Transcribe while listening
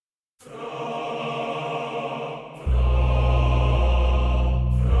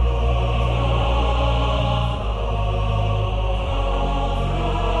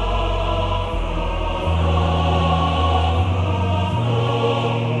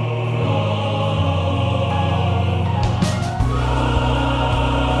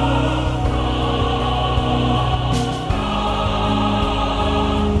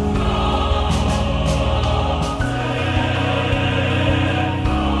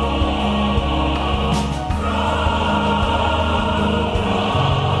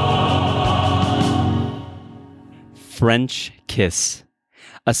French kiss.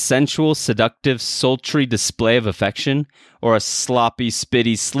 A sensual, seductive, sultry display of affection, or a sloppy,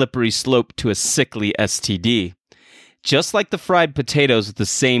 spitty, slippery slope to a sickly STD? Just like the fried potatoes with the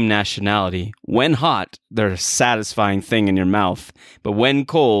same nationality, when hot, they're a satisfying thing in your mouth, but when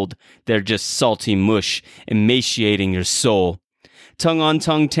cold, they're just salty mush, emaciating your soul.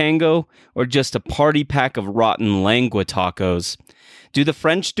 Tongue-on-tongue tango, or just a party pack of rotten lengua tacos? Do the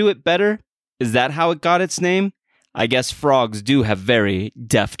French do it better? Is that how it got its name? I guess frogs do have very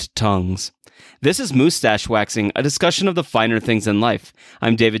deft tongues. This is Moustache Waxing, a discussion of the finer things in life.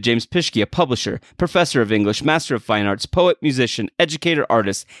 I'm David James Pischke, a publisher, professor of English, master of fine arts, poet, musician, educator,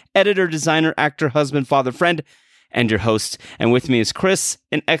 artist, editor, designer, actor, husband, father, friend, and your host. And with me is Chris,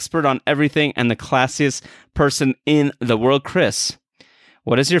 an expert on everything and the classiest person in the world. Chris,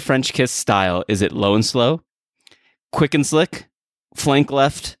 what is your French kiss style? Is it low and slow? Quick and slick? Flank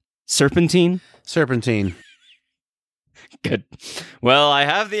left? Serpentine? Serpentine. Good. Well, I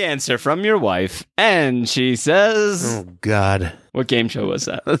have the answer from your wife, and she says... Oh, God. What game show was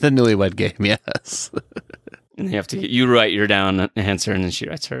that? The Newlywed Game, yes. And you write your down answer, and then she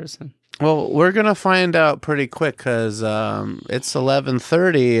writes hers. Well, we're going to find out pretty quick, because it's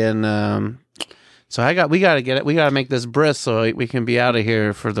 11:30, and so we got to get it. We got to make this brisk so we can be out of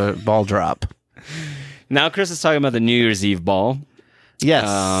here for the ball drop. Now, Chris is talking about the New Year's Eve ball.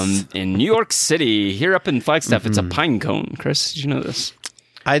 Yes. In New York City, here up in Flagstaff, It's a pine cone. Chris, did you know this?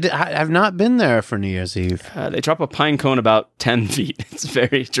 I've not been there for New Year's Eve. They drop a pine cone about 10 feet. It's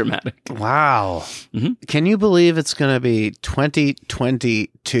very dramatic. Wow. Mm-hmm. Can you believe it's going to be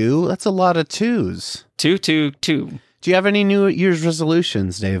 2022? That's a lot of twos. 222. Do you have any New Year's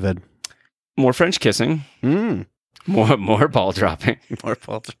resolutions, David? More French kissing. More ball dropping. More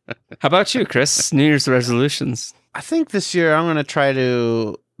ball dropping. How about you, Chris? New Year's resolutions? I think this year I'm going to try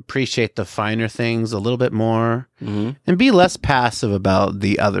to appreciate the finer things a little bit more and be less passive about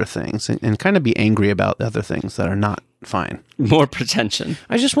the other things and kind of be angry about the other things that are not fine. More pretension.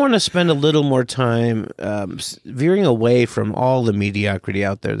 I just want to spend a little more time veering away from all the mediocrity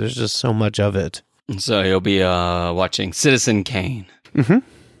out there. There's just so much of it. So you'll be watching Citizen Kane.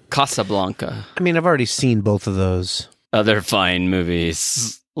 Casablanca. I mean, I've already seen both of those. Other fine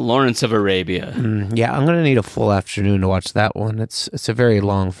movies. Lawrence of Arabia. Yeah, I'm going to need a full afternoon to watch that one. It's a very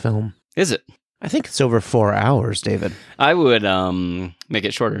long film. Is it? I think it's over 4 hours, David. I would make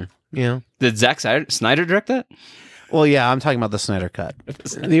it shorter. Yeah. Did Zack Snyder direct that? Well, yeah, I'm talking about the Snyder Cut.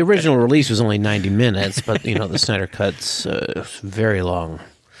 The original release was only 90 minutes, but, the Snyder Cut's very long.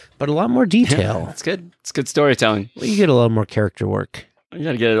 But a lot more detail. Yeah, that's good. It's good storytelling. Well, you get a lot more character work. You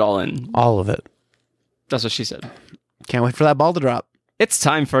got to get it all in. All of it. That's what she said. Can't wait for that ball to drop. It's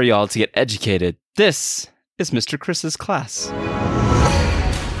time for y'all to get educated. This is Mr. Chris's class.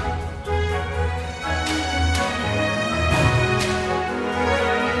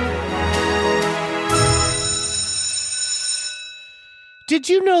 Did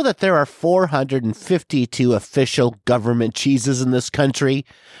you know that there are 452 official government cheeses in this country?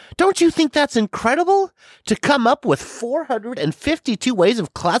 Don't you think that's incredible? To come up with 452 ways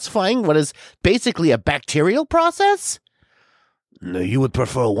of classifying what is basically a bacterial process? You would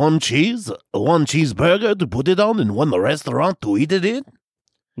prefer one cheeseburger to put it on and one restaurant to eat it in?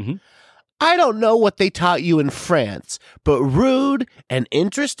 I don't know what they taught you in France, but rude and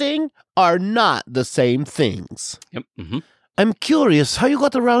interesting are not the same things. Yep. I'm curious how you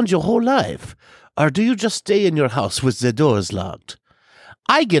got around your whole life. Or do you just stay in your house with the doors locked?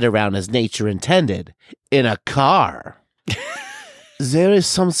 I get around as nature intended, in a car. There is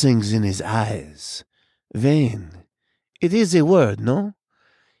something in his eyes. Vain. It is a word, no?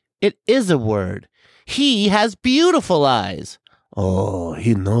 It is a word. He has beautiful eyes. Oh,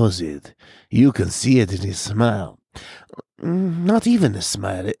 he knows it. You can see it in his smile. Not even a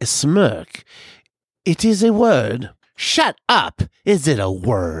smile, a smirk. It is a word. Shut up! Is it a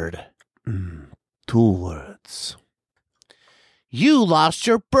word? 2 words. You lost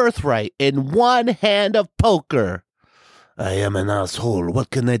your birthright in one hand of poker. I am an asshole. What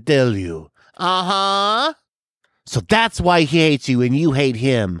can I tell you? Uh-huh. So that's why he hates you and you hate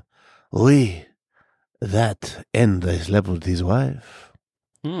him. Oui. That and I slept with his wife.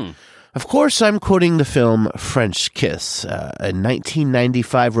 Of course, I'm quoting the film French Kiss, a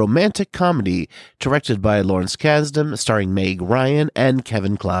 1995 romantic comedy directed by Lawrence Kasdan, starring Meg Ryan and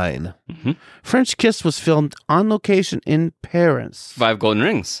Kevin Kline. French Kiss was filmed on location in Paris. 5 golden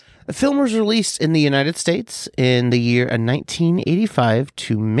rings. The film was released in the United States in the year 1985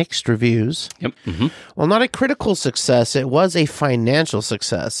 to mixed reviews. Yep. While not a critical success, it was a financial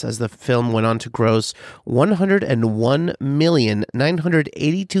success, as the film went on to gross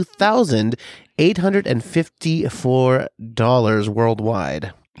 $101,982,800 $854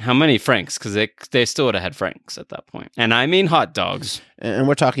 worldwide. How many francs? Because they still would have had francs at that point. And I mean hot dogs. And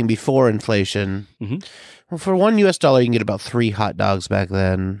we're talking before inflation. Mhm. Well, for $1 US, you can get about 3 hot dogs back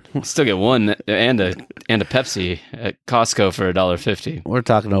then. Still get one and a Pepsi at Costco for $1.50. We're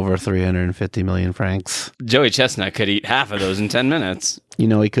talking over 350 million francs. Joey Chestnut could eat half of those in 10 minutes. You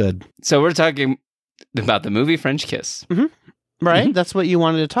know he could. So we're talking about the movie French Kiss. Right? Mhm. That's what you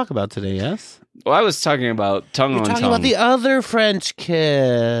wanted to talk about today, yes? Well, I was talking about tongue You're on talking tongue. about the other French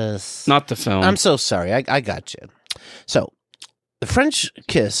Kiss. Not the film. I'm so sorry. I got you. So, the French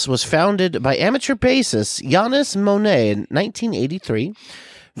Kiss was founded by amateur bassist Yannis Monet in 1983.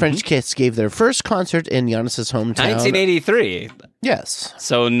 French Kiss gave their first concert in Yannis's hometown. 1983. Yes.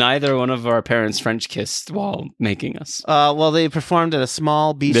 So neither one of our parents French kissed while making us. Well, they performed at a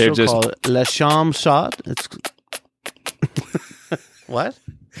small They're bistro just- called Le Chambre Shot. It's what?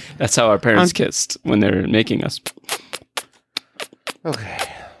 That's how our parents kissed when they were making us. Okay.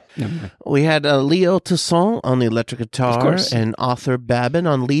 Never mind. We had Leo Toussaint on the electric guitar course. and Arthur Babin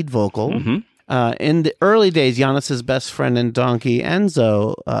on lead vocal. Mhm. In the early days, Yannis's best friend and donkey,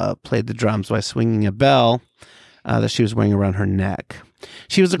 Enzo, played the drums by swinging a bell that she was wearing around her neck.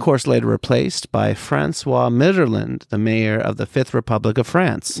 She was, of course, later replaced by Francois Mitterrand, the mayor of the Fifth Republic of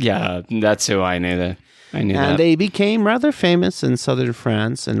France. Yeah, that's who I knew that. I knew And that. they became rather famous in southern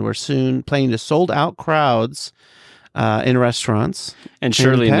France and were soon playing to sold-out crowds in restaurants. And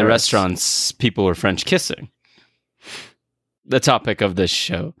surely in the Paris. restaurants, people were French kissing. The topic of this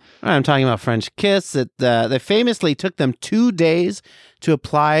show. I'm talking about French Kiss. They famously took them 2 days to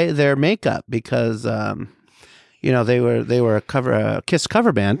apply their makeup because, they were a Kiss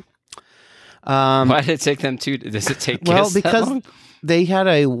cover band. Why did it take them does it take Well, Kiss that because long? they had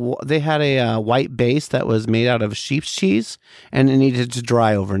a white base that was made out of sheep's cheese, and it needed to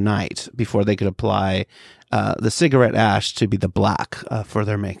dry overnight before they could apply the cigarette ash to be the black for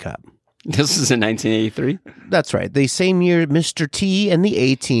their makeup. This was in 1983. That's right. The same year, Mr. T and the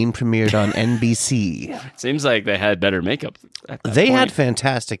A-Team premiered on NBC. Seems like they had better makeup at that They point. had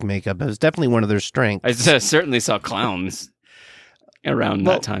fantastic makeup. It was definitely one of their strengths. I certainly saw clowns around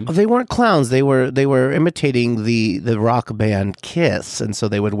that time. They weren't clowns. They were imitating the rock band Kiss, and so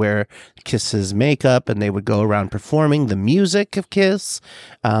they would wear Kiss's makeup, and they would go around performing the music of Kiss,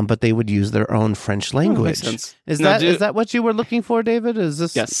 but they would use their own French language. sense. Is Now, that is that what you were looking for, David? Is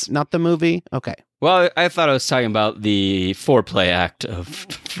this Yes. not the movie? Okay. Well, I thought I was talking about the foreplay act of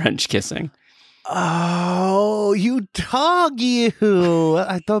French kissing. Oh, you dog, you!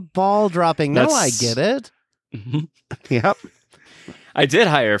 The ball dropping. Now I That's- get it. Mhm. Yep. I did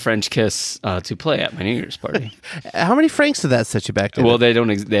hire a French kiss to play at my New Year's party. How many francs did that set you back to? Well, they don't.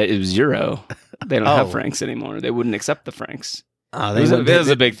 It was euro. They don't have Oh. francs anymore. They wouldn't accept the francs. oh, It was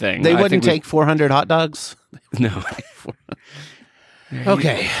a big thing. They I wouldn't think take 400 hot dogs. no.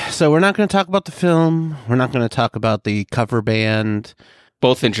 Okay, so we're not going to talk about the film. We're not going to talk about the cover band,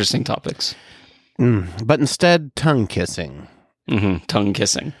 Both interesting topics. but instead tongue kissing. Tongue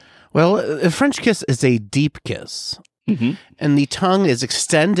kissing. Well, a French kiss is a deep kiss, Mhm. and the tongue is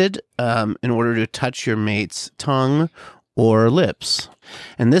extended in order to touch your mate's tongue or lips.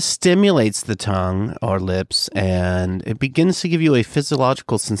 And this stimulates the tongue or lips, and it begins to give you a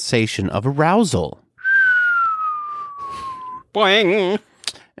physiological sensation of arousal. Boing.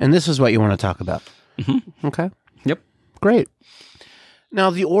 And this is what you want to talk about. Okay. Yep. Great. Now,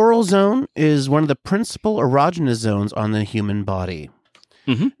 the oral zone is one of the principal erogenous zones on the human body.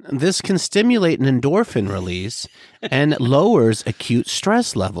 This can stimulate an endorphin release and lowers acute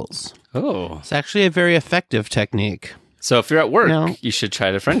stress levels. Oh. It's actually a very effective technique. So if you're at work, No. you should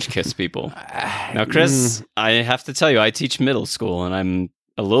try to French kiss people. Now, Chris, I have to tell you, I teach middle school, and I'm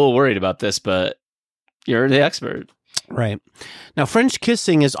a little worried about this, but you're the expert. Right. Now, French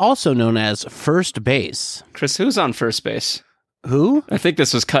kissing is also known as first base. Chris, who's on first base? Who? I think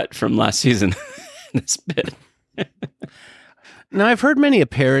this was cut from last season. This bit. Now, I've heard many a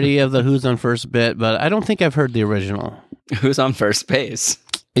parody of the Who's on First bit, but I don't think I've heard the original. Who's on first base?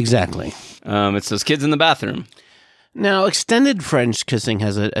 Exactly. It's those kids in the bathroom. Now, extended French kissing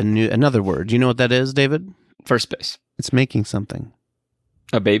has another word. Do you know what that is, David? First base. It's making something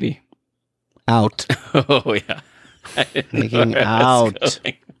A baby. out. Oh, yeah. I didn't know Making where I was out.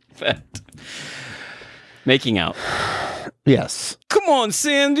 going with that. Making out. Yes. Come on,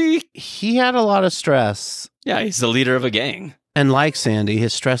 Sandy. He had a lot of stress. Yeah, he's the leader of a gang. And like Sandy,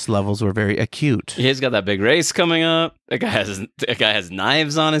 his stress levels were very acute. He's got that big race coming up. That guy has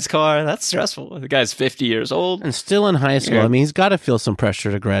knives on his car. That's stressful. The guy's 50 years old. And still in high school. Yeah. I mean, he's got to feel some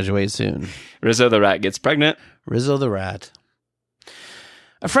pressure to graduate soon. Rizzo the rat gets pregnant. Rizzo the Rat.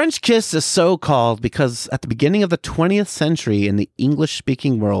 A French kiss is so called because at the beginning of the 20th century in the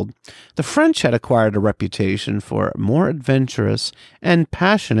English-speaking world, the French had acquired a reputation for more adventurous and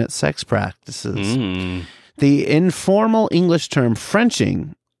passionate sex practices. The informal English term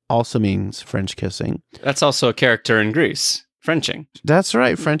Frenching also means French kissing. That's also a character in Greece. Frenching. That's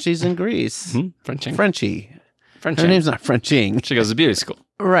right. Frenchie's in Greece. Frenching. Frenchie. Frenching. Her name's not Frenching. She goes to beauty school.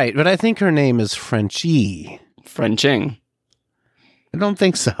 Right, but I think her name is Frenchie. Frenching. I don't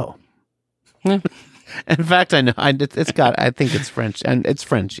think so. Yeah. In fact, I know I think it's French, and it's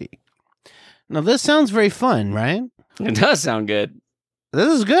Frenchie. Now, this sounds very fun, right? It does sound good.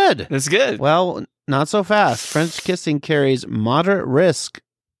 This is good. It's good. Well, not so fast. French kissing carries moderate risk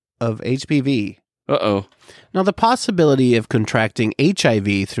of HPV. Uh-oh. Now, the possibility of contracting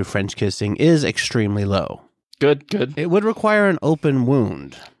HIV through French kissing is extremely low. Good, good. It would require an open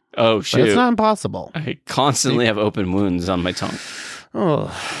wound. Oh, But shoot. it's not impossible. I constantly have open wounds on my tongue.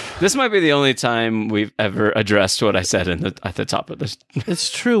 Oh, This might be the only time we've ever addressed what I said at the top of this. it's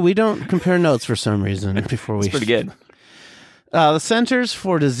true. We don't compare notes for some reason before we. It's pretty good. The Centers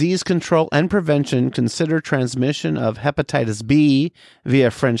for Disease Control and Prevention consider transmission of hepatitis B via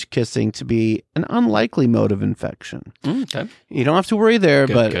French kissing to be an unlikely mode of infection. Okay. You don't have to worry there,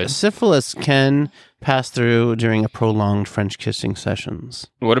 Good, but good. syphilis can pass through during a prolonged French kissing sessions.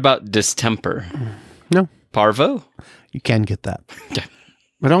 What about distemper? No, Parvo? you can get that. Okay.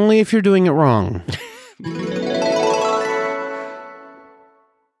 But only if you're doing it wrong.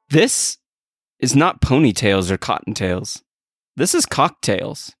 This is not ponytails or cottontails. This is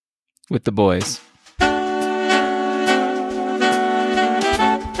cocktails with the boys.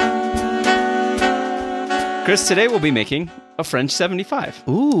 Chris, today we'll be making a French 75.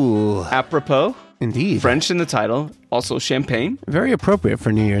 Ooh, Apropos, indeed. French in the title, also champagne. Very appropriate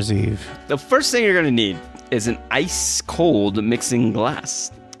for New Year's Eve. The first thing you're going to need is an ice-cold mixing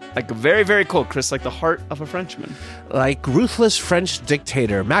glass. Like very, very cold, Chris, like the heart of a Frenchman. Like ruthless French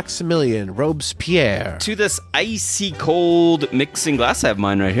dictator Maximilien Robespierre. To this icy cold mixing glass, I have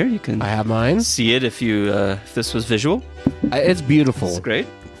mine right here. You can I have mine. see it if this was visual. It's beautiful. It's great.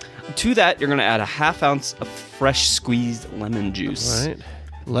 To that, you're going to add a half ounce of fresh squeezed lemon juice. Right.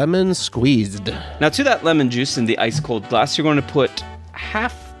 Lemon squeezed. Now, to that lemon juice in the ice-cold glass, you're going to put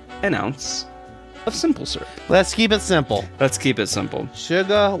half an ounce of simple syrup. Let's keep it simple. Let's keep it simple.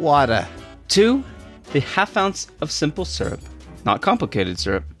 Sugar, water. To the half ounce of simple syrup, not complicated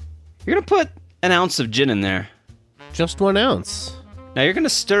syrup, you're going to put an ounce of gin in there. Just 1 ounce. Now, you're going to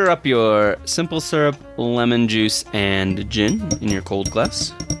stir up your simple syrup, lemon juice, and gin in your cold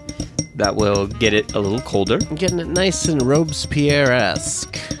glass. That will get it a little colder. I'm getting it nice and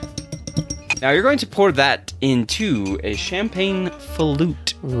Robespierre-esque. Now, you're going to pour that into a champagne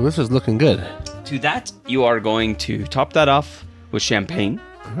flute. Ooh, this is looking good. To that, you are going to top that off with champagne.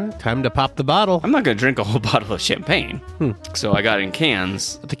 Time to pop the bottle. I'm not going to drink a whole bottle of champagne. So I got it in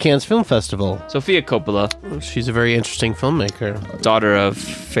cans. At the Cannes Film Festival. Sofia Coppola, She's a very interesting filmmaker. daughter of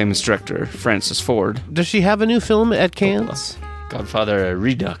famous director Francis Ford, Does she have a new film at Cannes? godfather of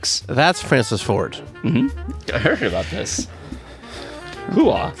Redux. That's Francis Ford. I heard about this.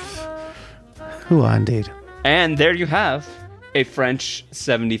 Hooah. Who indeed. And there you have a French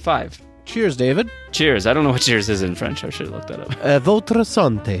 75. Cheers, David. Cheers. I don't know what cheers is in French. I should have looked that up. Votre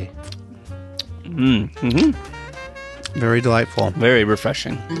santé. Very delightful. Very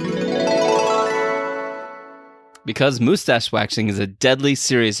refreshing. Because mustache waxing is a deadly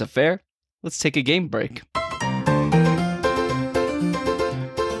serious affair, let's take a game break.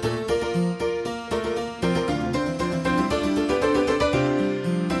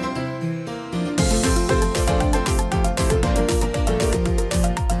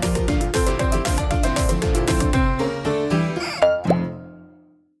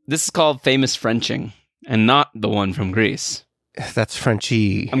 This is called Famous Frenching, and not the one from Greece. That's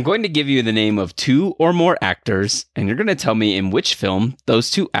Frenchy. I'm going to give you the name of 2 or more actors, and you're going to tell me in which film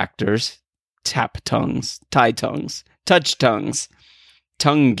those 2 actors tap tongues, tie tongues, touch tongues,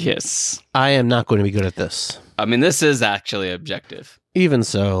 tongue kiss. I am not going to be good at this. I mean, this is actually objective. Even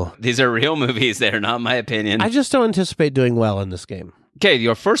so, These are real movies. They're not my opinion. I just don't anticipate doing well in this game. Okay,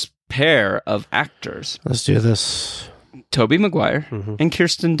 your first pair of actors, Let's do this. Tobey Maguire and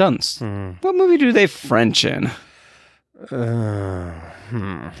Kirsten Dunst. What movie do they French in? Yeah,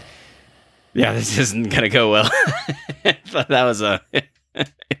 this isn't going to go well. But that was a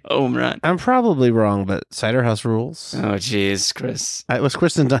home run. I'm probably wrong, but Cider House Rules. Oh, jeez, Chris. It was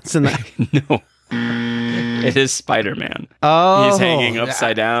Kristen Dunst in that. No. It is Spider-Man. Oh, He's hanging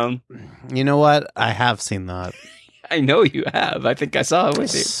upside down. You know what? I have seen that. I know you have. I think I saw it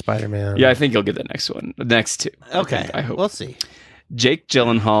with you. Spider-Man. Yeah, I think you'll get the next one. The next 2. Okay. I hope. We'll see. Jake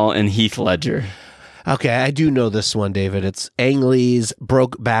Gyllenhaal and Heath Ledger. Okay, I do know this one, David. It's Ang Lee's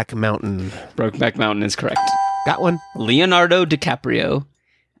Brokeback Mountain. Brokeback Mountain is correct. Got one. Leonardo DiCaprio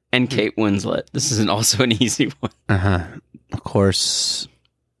and Kate Winslet. This is also an easy one. Uh-huh. Of course,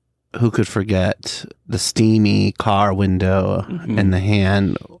 who could forget the steamy car window and the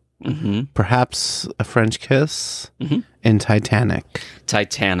hand? Perhaps a French kiss in Titanic.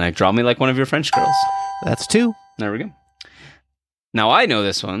 Titanic. Draw me like one of your French girls. That's 2. There we go. Now I know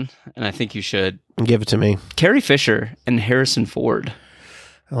this one, and I think you should. Give it to me. Carrie Fisher and Harrison Ford.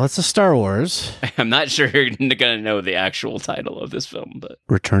 Well, it's a Star Wars. I'm not sure you're going to know the actual title of this film, but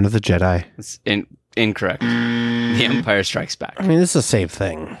Return of the Jedi. it's incorrect. The Empire Strikes Back. I mean, this is the same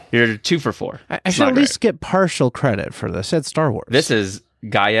thing. You're 2 for 4. I It's should not at least get partial credit for this. It's Star Wars. This is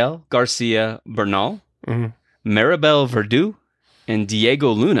Gael Garcia Bernal, Mhm. Maribel Verdú, and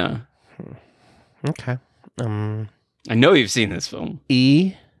Diego Luna. Okay. I know you've seen this film.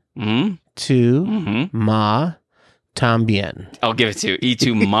 E Hmm. to Ma Tambien. I'll give it to you.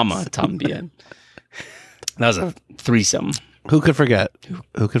 E2 Mama Tambien. That was a threesome. Who could forget?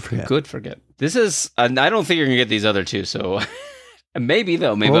 Who could forget? Good forget. This is, I don't think you're going to get these other 2, so maybe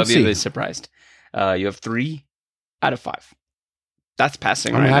though. Maybe We'll I'll be a see. bit surprised. You have 3 out of 5. That's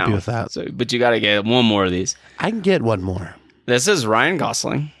passing I'm right happy now. with that. So, but you got to get one more of these. I can get one more. This is Ryan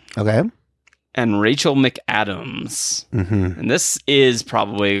Gosling Okay. and Rachel McAdams. Mm-hmm. And this is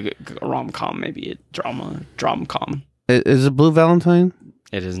probably a rom-com, maybe a drom-com. Is it Blue Valentine?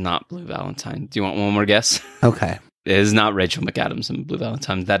 It is not Blue Valentine. Do you want one more guess? Okay. It is not Rachel McAdams in Blue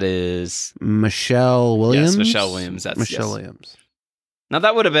Valentine. That is... Michelle Williams? Yes, Michelle Williams. That's Michelle yes. Williams. Now,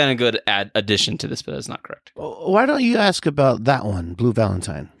 that would have been a good addition to this, but that's not correct. Why don't you ask about that one, Blue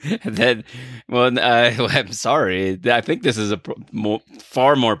Valentine? I'm sorry. I think this is a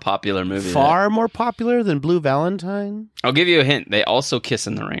far more popular movie. Far more popular than Blue Valentine? I'll give you a hint. They also kiss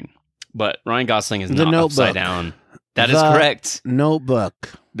in the rain. But Ryan Gosling is The not Notebook. upside down. That is The correct. Notebook.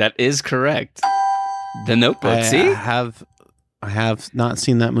 That is correct. The Notebook. I See? have not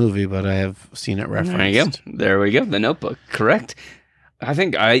seen that movie, but I have seen it referenced. There you go. There we go. The Notebook. Correct. I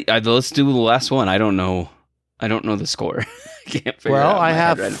think let's do the last one. I don't know the score. I can't figure it out. Well, in I my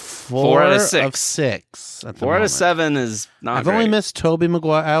have head right now. 4 out of of 6. 6 at the 4 out of moment. 7 is not I've great. only missed Tobey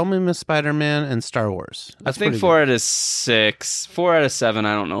Maguire. I only missed Spider-Man and Star Wars. I think 4 out of 6. 4 out of 7,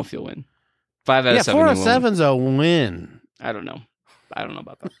 I don't know if you'll win. 5 out of 7. 4 out of you will win. 7's a win. I don't know. I don't know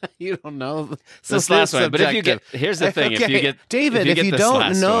about that. You don't know. This last one. But if you get, here's the thing. If you get, David, if you this don't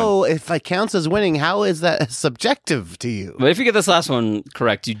last know one- if it counts as winning, how is that subjective to you? but if you get this last one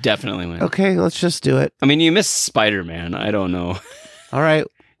correct, you definitely win. Okay, let's just do it. I mean, you missed Spider-Man. I don't know. All right.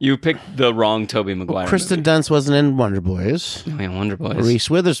 You picked the wrong Tobey Maguire. Kristen Dunst wasn't in Wonder Boys. movie. Oh, yeah, Wonder Boys. Reese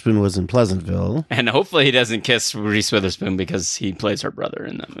Witherspoon was in Pleasantville. And hopefully he doesn't kiss Reese Witherspoon because he plays her brother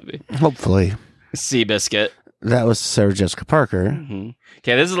in that movie. Hopefully. Seabiscuit. That was Sarah Jessica Parker.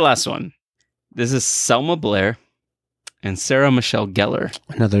 Okay, this is the last one. This is Selma Blair and Sarah Michelle Gellar.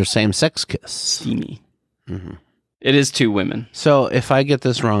 Another same-sex kiss. Steamy. Mhm. It is 2 women. So if I get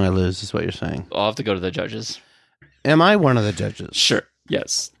this wrong, I lose, is what you're saying. I'll have to go to the judges. Am I one of the judges? Sure.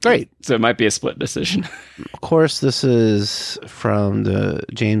 Yes. Great. So it might be a split decision. Of course, this is from the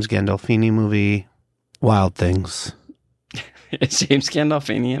James Gandolfini movie, Wild Things. Is James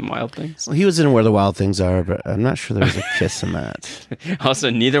Gandolfini in Wild Things? Well, he was in Where the Wild Things Are, but I'm not sure there was a kiss in that. Also,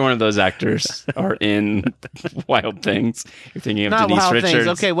 neither one of those actors are in Wild Things. You're thinking of Not Denise Wild Richards. Things.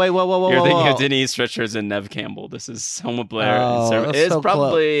 Okay, wait, whoa. You're thinking whoa. of Denise Richards and Nev Campbell. This is Selma Blair. Oh, that's it's so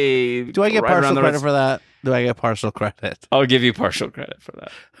probably. Do I get right around partial the credit res- for that? Do I get partial credit? I'll give you partial credit for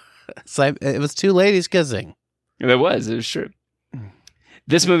that. So it was 2 ladies kissing. It was true.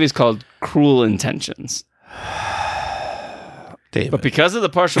 This movie is called Cruel Intentions. David. But because of the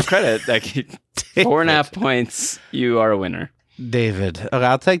partial credit, like 4.5 points, you are a winner. David. Okay,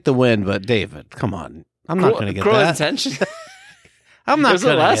 I'll take the win, but David, come on. I'm not going to get Cruel that. Intentions. I'm not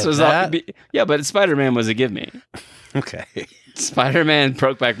going to get that. Yeah, but Spider-Man was a give me. Okay. Spider-Man,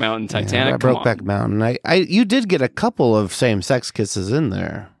 Brokeback Mountain, Titanic. come on. Brokeback Mountain. You did get a couple of same-sex kisses in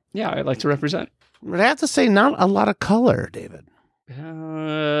there. Yeah, I'd like to represent. But I have to say, not a lot of color, David.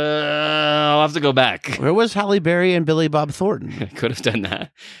 I'll have to go back. Where was Halle Berry and Billy Bob Thornton? I could have done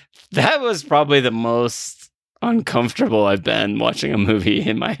that. That was probably the most uncomfortable I've been watching a movie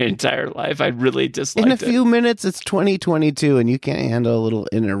in my entire life. I really disliked In a it. few minutes, it's 2022, and you can't handle a little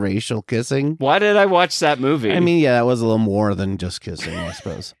interracial kissing. Why did I watch that movie? I mean, yeah, that was a little more than just kissing, I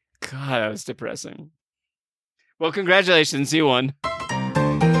suppose. God, that was depressing. Well, congratulations, you won.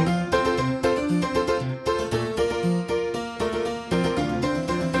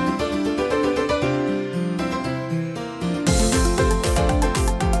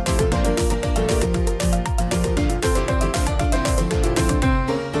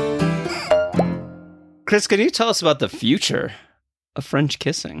 Chris, can you tell us about the future of French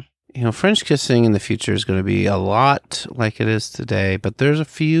kissing? French kissing in the future is going to be a lot like it is today, but there's a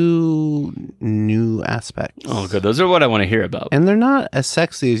few new aspects. Oh, good. Those are what I want to hear about. And they're not as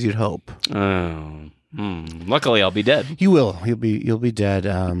sexy as you'd hope. Luckily, I'll be dead. You will. You'll be dead.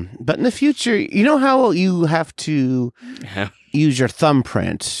 But in the future, you know how you have to use your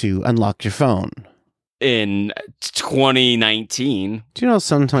thumbprint to unlock your phone? In 2019. Do you know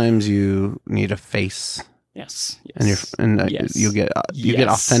sometimes you need a face? Yes. And yes. you get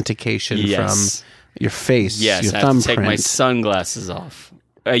authentication from your face. Yes, your I have to thumbprint. take my sunglasses off.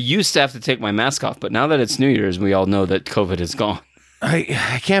 I used to have to take my mask off, but now that it's New Year's, we all know that COVID is gone.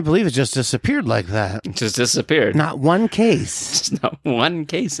 I can't believe it just disappeared like that. It just disappeared. Not one case. Just not one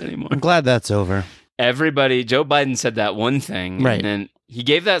case anymore. I'm glad that's over. Everybody, Joe Biden said that one thing, right? And he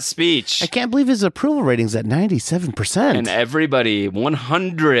gave that speech. I can't believe his approval rating's at 97%. And everybody,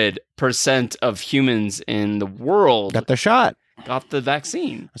 100% of humans in the world got their shot. Got the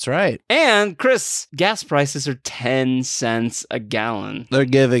vaccine. That's right. And Chris, gas prices are 10 cents a gallon. They're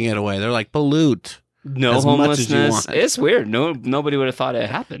giving it away. They're like, pollute. No as homelessness. Much as you want. It's weird. Nobody would have thought it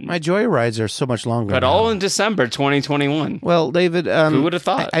happened. My joyrides are so much longer. But now. all in December 2021. Well, David, who would have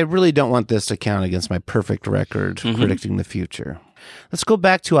thought? I really don't want this to count against my perfect record predicting the future. Let's go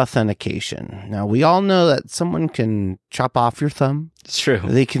back to authentication. Now, we all know that someone can chop off your thumb. It's true.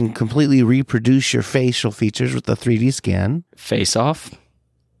 They can completely reproduce your facial features with a 3D scan. Face off?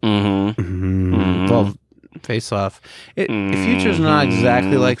 Well, Face Off. The future's not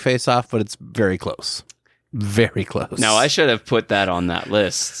exactly like Face Off, but it's very close. Very close. Now, I should have put that on that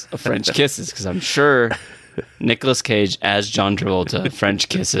list of French kisses because I'm sure Nicolas Cage as John Travolta French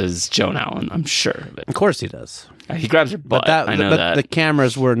kisses Joan Allen. I'm sure of it. Of course he does. He grabs her butt. I know that. The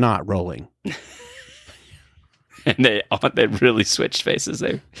cameras were not rolling. And they really switched faces.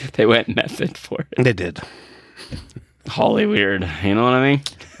 They went method for it. They did. Holly weird. You know what I mean?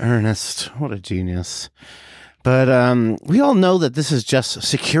 Ernest, what a genius. But we all know that this is just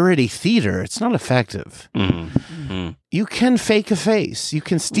security theater. It's not effective. You can fake a face. You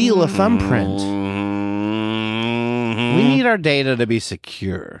can steal a thumbprint. We need our data to be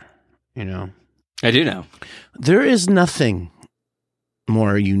secure, I do know. There is nothing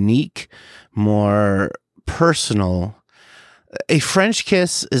more unique, more personal. A French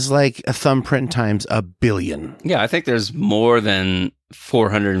kiss is like a thumbprint times a billion. Yeah, I think there's more than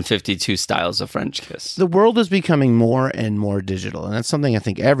 452 styles of French kiss. The world is becoming more and more digital, and that's something I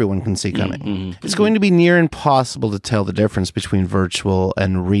think everyone can see coming. It's going to be near impossible to tell the difference between virtual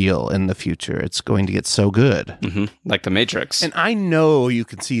and real in the future. It's going to get so good. Like the Matrix. And I know you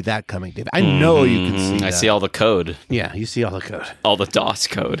can see that coming, Dave. I know you can see that. I see all the code. Yeah, you see all the code. All the DOS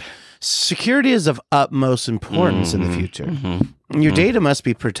code. Security is of utmost importance in the future. Your data must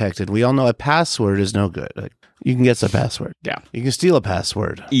be protected. We all know a password is no good. Like, you can guess a password. Yeah. You can steal a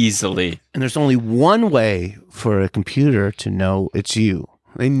password. Easily. And there's only one way for a computer to know it's you.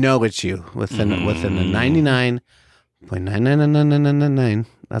 They know it's you within the 99.99999.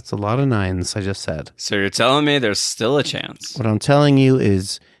 That's a lot of nines, I just said. So you're telling me there's still a chance. What I'm telling you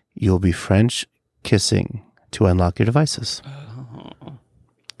is you'll be French kissing to unlock your devices.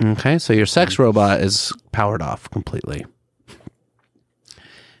 Okay, so your sex robot is powered off completely.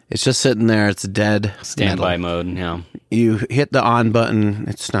 It's just sitting there. It's dead. Standby mode, yeah. You hit the on button.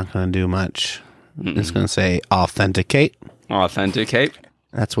 It's not going to do much. It's going to say authenticate. Authenticate.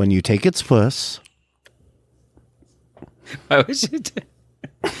 That's when you take its puss. Why would you do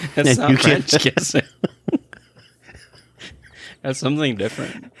That's not French kissing. That's something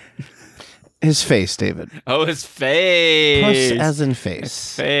different. His face, David. Oh, his face. Puss as in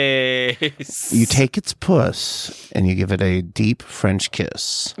face. Face. You take its puss and you give it a deep French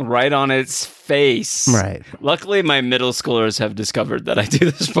kiss. Right on its face. Right. Luckily, my middle schoolers have discovered that I do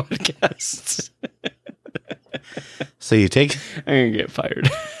this podcast. So you take... I'm going to get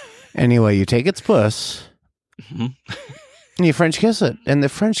fired. Anyway, you take its puss and you French kiss it. And the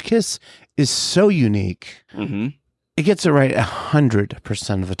French kiss is so unique. It gets it right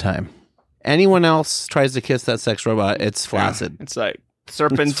 100% of the time. Anyone else tries to kiss that sex robot, it's flaccid. It's like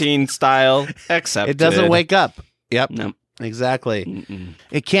serpentine style, except it doesn't wake up. Yep. No. Exactly.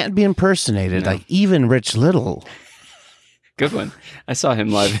 It can't be impersonated, like even Rich Little. Good one. I saw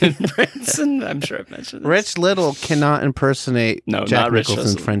him live in Branson. I'm sure I've mentioned this. Rich Little cannot impersonate Jack not Rich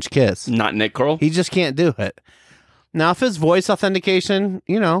Nicholson's Little. French kiss. Not Nick Kroll? He just can't do it. Now, if it's voice authentication,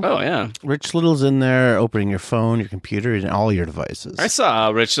 Oh, yeah. Rich Little's in there opening your phone, your computer, and all your devices. I saw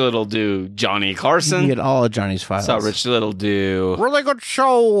Rich Little do Johnny You can Carson. get all of Johnny's I files. saw Rich Little do... Really good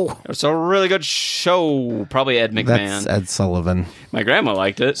show. It's a really good show. Probably Ed McMahon. That's Ed Sullivan. My grandma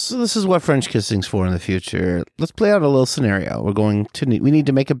liked it. So this is what French kissing's for in the future. Let's play out a little scenario. We need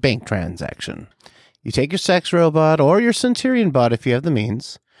to make a bank transaction. You take your sex robot or your Centurion bot if you have the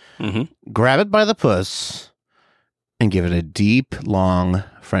means, grab it by the puss, and give it a deep, long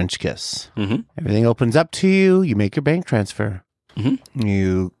French kiss. Everything opens up to you. You make your bank transfer.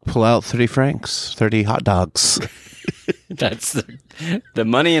 You pull out 30 francs, 30 hot dogs. That's the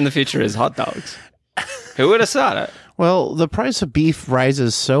money in the future is hot dogs. Who would have thought it? Well, the price of beef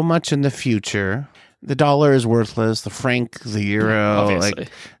rises so much in the future. The dollar is worthless. The franc, the euro, Obviously.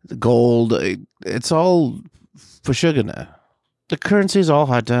 the gold, it's all for sugar now. The currency is all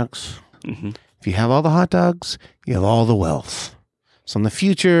hot dogs. If you have all the hot dogs, you have all the wealth. So in the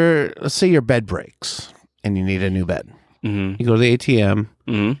future, let's say your bed breaks and you need a new bed. You go to the ATM,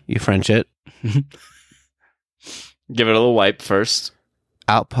 you French it. Give it a little wipe first.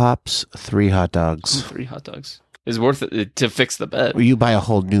 Out pops 3 hot dogs. 3 hot dogs. Is worth it to fix the bed. Or you buy a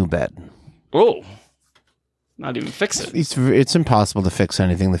whole new bed. Oh. Not even fix it. It's impossible to fix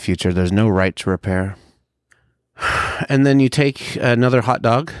anything in the future. There's no right to repair. And then you take another hot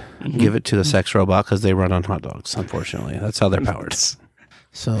dog, give it to the sex robot because they run on hot dogs, unfortunately. That's how they're powered.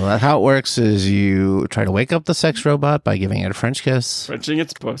 So how it works is you try to wake up the sex robot by giving it a French kiss. Frenching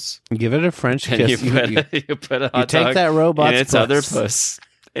its puss. You give it a French And kiss. you put a hot take dog that robot's in its other puss.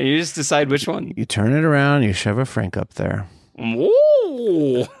 And you just decide which one. You turn it around, you shove a franc up there.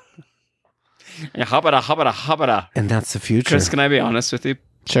 Whoa. Habada. And that's the future. Chris, can I be honest with you?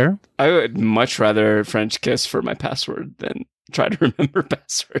 Sure. I would much rather French kiss for my password than try to remember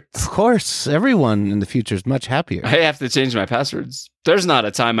passwords. Of course, everyone in the future is much happier. I have to change my passwords. There's not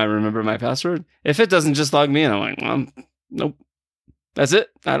a time I remember my password. If it doesn't just log me in, I'm like, well, nope. That's it.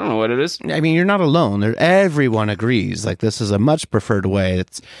 I don't know what it is. I mean, you're not alone. Everyone agrees. Like, this is a much preferred way.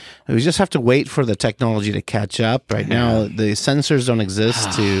 We just have to wait for the technology to catch up. Right now, the sensors don't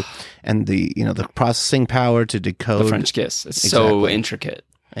exist and the processing power to decode The French kiss. It's so intricate.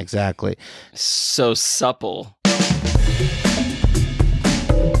 Exactly. So supple.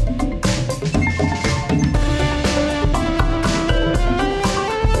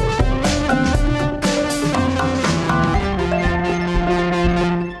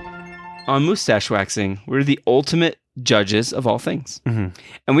 On Mustache Waxing, we're the ultimate judges of all things. And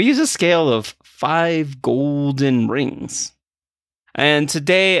we use a scale of 5 golden rings. And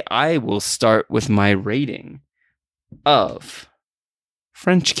today I will start with my rating of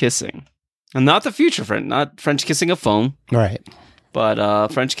French kissing. And not the future friend, not French kissing a phone. Right.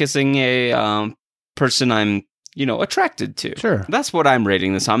 But French kissing a person I'm, attracted to. Sure. That's what I'm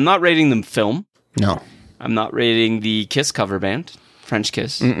rating this. I'm not rating the film. No. I'm not rating the Kiss cover band, French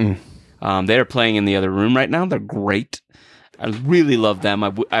Kiss. They're playing in the other room right now. They're great. I really love them.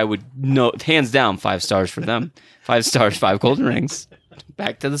 I would know, hands down, 5 stars for them. 5 stars, 5 golden rings.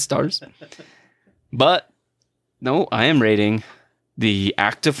 Back to the stars. But no, I am rating the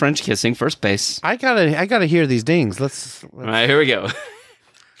act of French kissing first base. I gotta hear these dings. Let's... All right, here we go.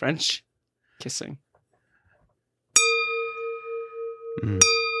 French kissing.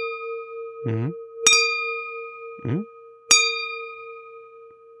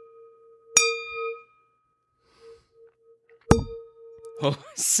 Oh,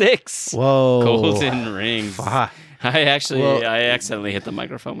 6. Whoa. Golden rings. Fuck. I accidentally hit the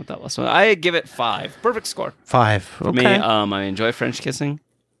microphone with that last one. I give it 5. Perfect score. 5. For me, I enjoy French kissing.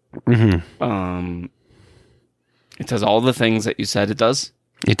 It does all the things that you said it does.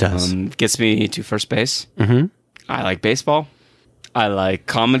 It does. Gets me to first base. I like baseball. I like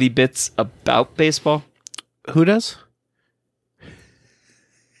comedy bits about baseball. Who does?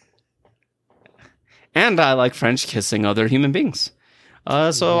 And I like French kissing other human beings.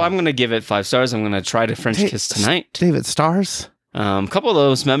 So I'm going to give it 5 stars. I'm going to try to French kiss tonight. David Stars? A couple of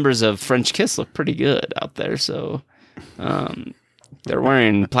those members of French Kiss look pretty good out there. So they're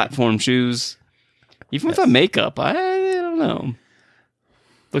wearing platform shoes. Even with the makeup, I don't know.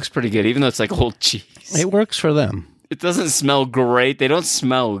 Looks pretty good, even though it's like old cheese. It works for them. It doesn't smell great. They don't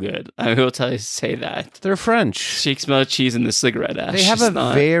smell good. I will say that. They're French. She smell cheese in the cigarette ash. They have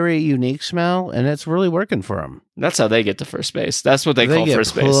very unique smell, and it's really working for them. That's how they get to first base. That's what they call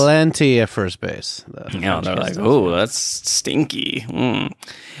first base. Plenty of first base. Yeah, they're like, oh, that's stinky.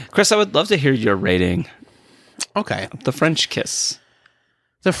 Chris, I would love to hear your rating. Okay. The French Kiss.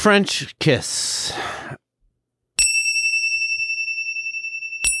 The French Kiss.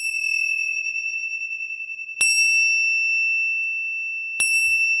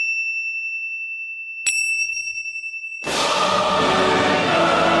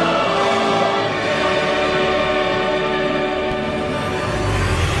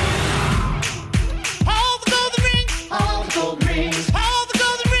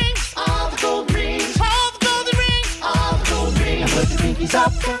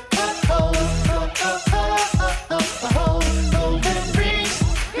 Golden rings.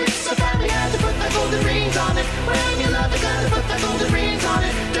 It's a family, had to put the golden rings on it. When you love it, gotta put the golden rings on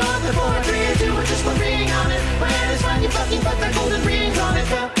it. Don't the 4, 3, or 2, or just one ring on it. When it's fun, you fucking put the golden rings on it.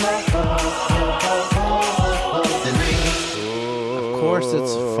 Golden rings. Of course,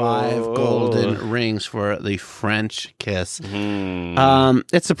 it's 5 golden rings for the French kiss.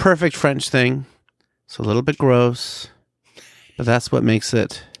 It's a perfect French thing. It's a little bit gross, but that's what makes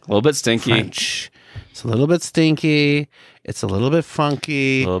it A little bit stinky. French. It's a little bit stinky. It's a little bit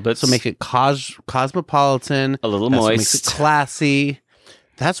funky. A little bit so make it cosmopolitan. A little That's moist. What makes it classy.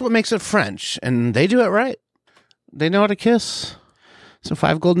 That's what makes it French, and they do it right. They know how to kiss. So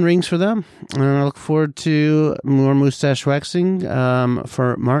 5 golden rings for them. And I look forward to more mustache waxing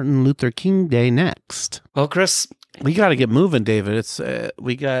for Martin Luther King Day next. Well, Chris, We got to get moving, David.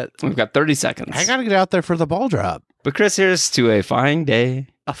 we've got 30 seconds. I got to get out there for the ball drop. But Chris, here's to a fine day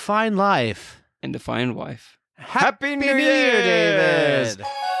A fine life. and a fine wife. Happy New Year, David.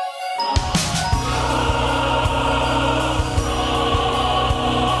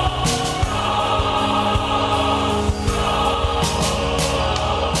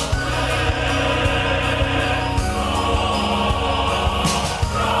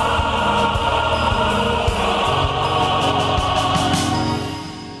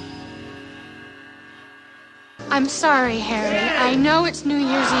 I'm sorry, Harry. I know it's New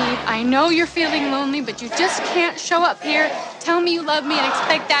Year's Eve. I know you're feeling lonely, but you just can't show up here, tell me you love me, and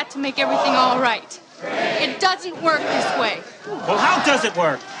expect that to make everything all right. It doesn't work this way. Well, how does it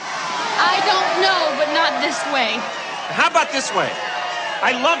work? I don't know, but not this way. How about this way?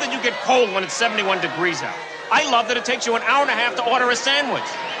 I love that you get cold when it's 71 degrees out. I love that it takes you an hour and a half to order a sandwich.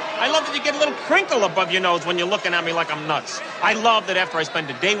 I love that you get a little crinkle above your nose when you're looking at me like I'm nuts. I love that after I spend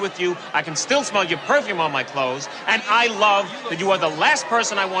a day with you, I can still smell your perfume on my clothes. And I love that you are the last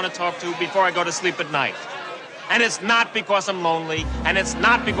person I want to talk to before I go to sleep at night. And it's not because I'm lonely, and it's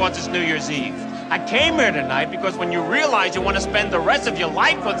not because it's New Year's Eve. I came here tonight because when you realize you want to spend the rest of your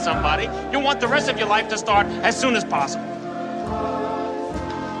life with somebody, you want the rest of your life to start as soon as possible.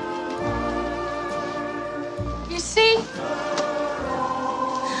 You see?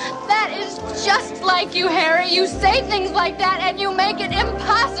 That is just like you, Harry. You say things like that and you make it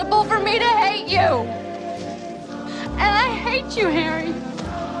impossible for me to hate you. And I hate you, Harry.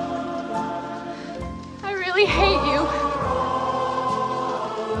 I really hate you.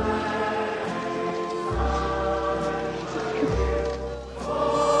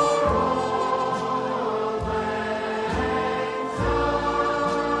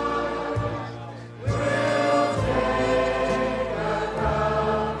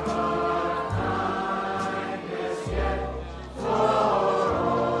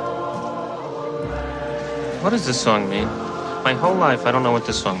 What does this song mean? My whole life, I don't know what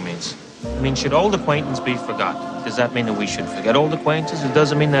this song means. I mean, should old acquaintance be forgotten? Does that mean that we should forget old acquaintances? It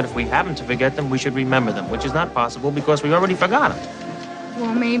doesn't mean that if we happen to forget them, we should remember them, which is not possible because we already forgot them.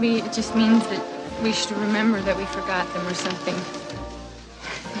 Well, maybe it just means that we should remember that we forgot them or something.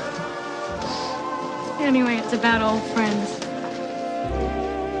 Anyway, it's about old friends.